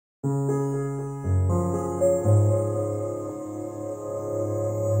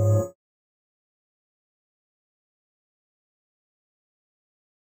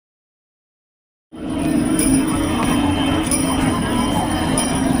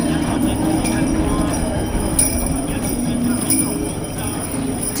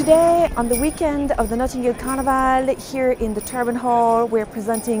Today, on the weekend of the Notting Hill Carnival, here in the Turban Hall, we're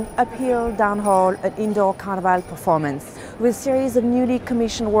presenting Uphill, Downhill, an indoor carnival performance with a series of newly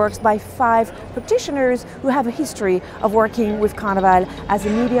commissioned works by 5 practitioners who have a history of working with carnival as a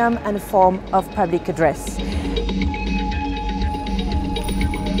medium and a form of public address.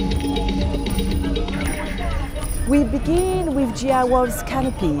 We begin with Gia Wolff's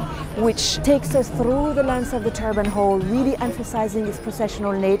Canopy, which takes us through the length of the Turban Hall, really emphasizing its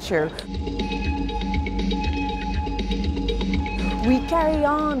processional nature. We carry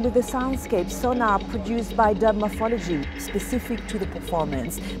on with the soundscape sonar produced by Dubmorphology, specific to the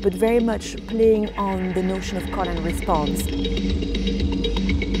performance, but very much playing on the notion of call and response.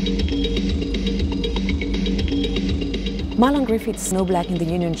 Marlon Griffith's Snow Black in the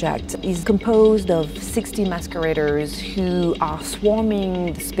Union Jack is composed of 60 masqueraders who are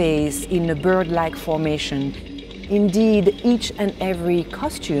swarming the space in a bird-like formation. Indeed, each and every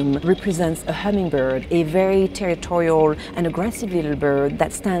costume represents a hummingbird, a very territorial and aggressive little bird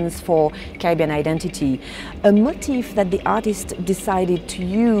that stands for Caribbean identity, a motif that the artist decided to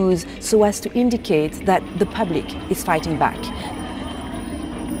use so as to indicate that the public is fighting back.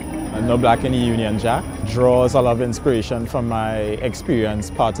 Snow Black in the Union Jack draws a lot of inspiration from my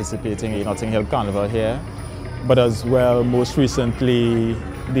experience participating in Notting Hill Carnival here, but as well, most recently,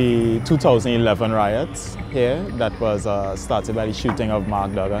 the 2011 riots here that was started by the shooting of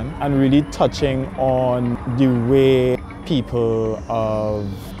Mark Duggan, and really touching on the way people of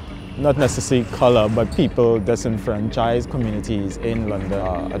not necessarily colour, but people disenfranchised communities in London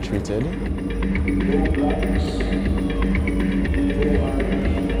are treated.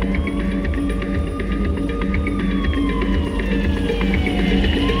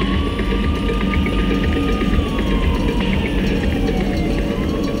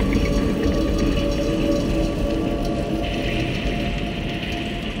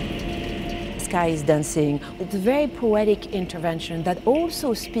 Sky is Dancing. It's a very poetic intervention that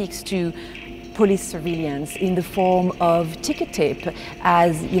also speaks to police surveillance in the form of ticket tape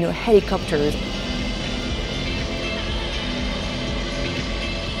as, helicopters.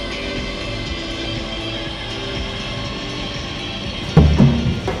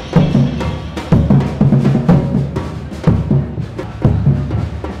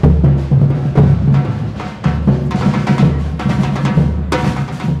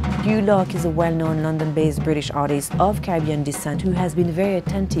 Locke is a well-known London-based British artist of Caribbean descent who has been very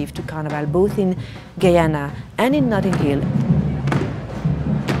attentive to Carnival both in Guyana and in Notting Hill.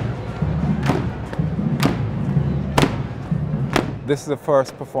 This is the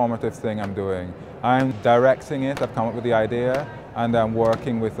first performative thing I'm doing. I'm directing it, I've come up with the idea, and I'm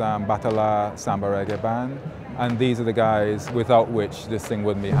working with Batala Samba Reggae Band, and these are the guys without which this thing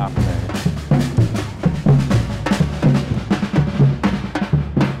wouldn't be happening.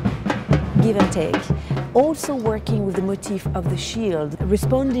 Give and take. Also working with the motif of the shield,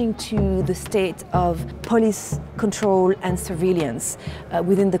 responding to the state of police control and surveillance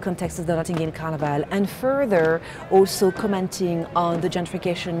within the context of the Notting Hill Carnival, and further also commenting on the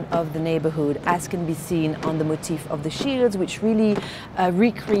gentrification of the neighbourhood, as can be seen on the motif of the shields, which really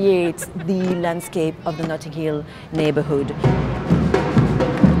recreates the landscape of the Notting Hill neighbourhood.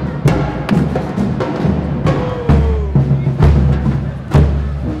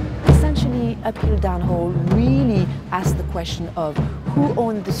 Uphill, Downhill really asks the question of who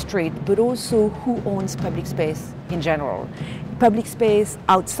owns the street, but also who owns public space in general. Public space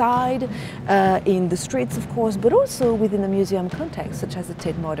outside, in the streets of course, but also within the museum context, such as the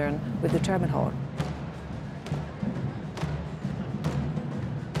Tate Modern with the Turban Hall.